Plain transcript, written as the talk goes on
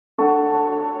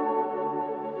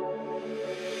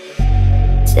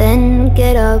Then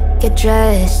get up, get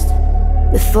dressed,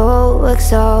 before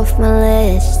work's off my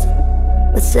list.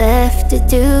 What's left to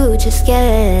do, just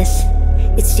guess.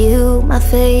 It's you, my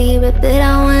favorite, but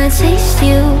I wanna taste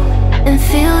you and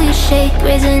feel you shake,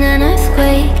 raising an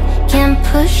earthquake. Can't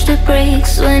push the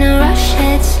brakes when a rush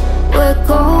hits. We're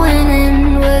going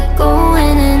in, we're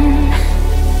going in.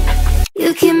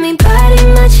 You keep me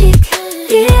biting my cheek,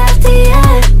 year after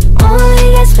year.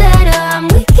 Only gets better, I'm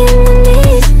weak in the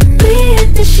knees. We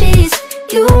hit the sheets,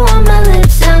 you on my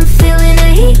lips, I'm feeling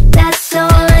the heat, that's all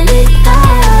I need.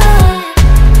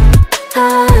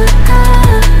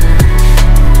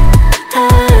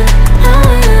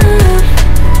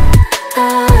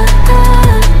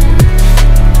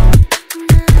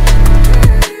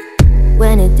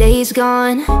 When the day's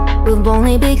gone, we've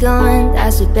only begun,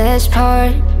 that's the best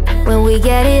part. When we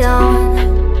get it on,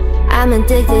 I'm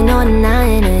addicted, no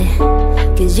denying it.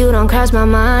 Cause you don't cross my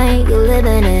mind, you live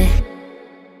in it.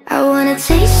 I wanna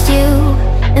taste you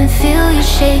and feel you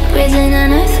shake, raising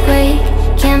an earthquake.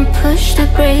 Can't push the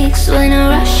brakes when a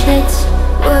rush hits.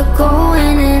 We're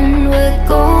going in, we're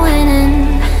going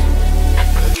in.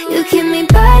 You keep me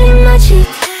biting my cheek,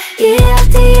 year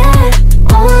after year.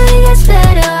 Only gets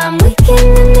better, I'm weak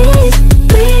in the knees.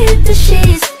 We hit the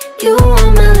sheets, you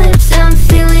on my lips, I'm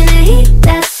feeling the heat,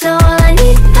 that's all I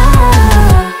need.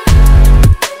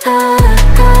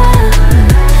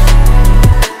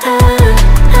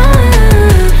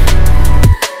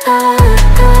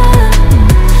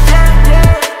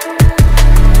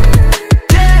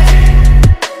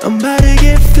 I'm about to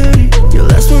get 30, your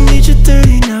last one need you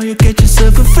 30. Now you get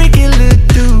yourself a freaky little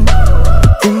dude.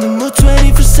 In the mood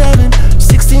 24/7,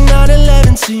 16 out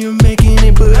 11. So you're making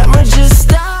it, but I'ma just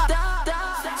stop.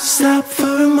 Stop for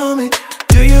a moment.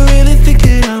 Do you really think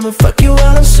that I'ma fuck you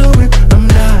while I'm sober? I'm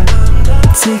not.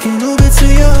 Taking Uber to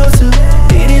your hotel,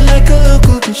 eat it like a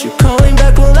local, cause you're calling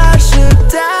back while I shut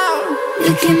down.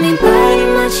 You keep me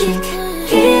biting my cheek,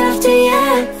 year after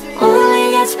year.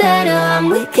 Only gets better, I'm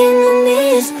weak in the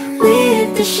knees. We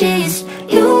hit the sheets,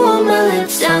 you on my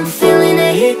lips, I'm feeling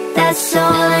the heat, that's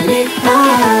all I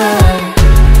need.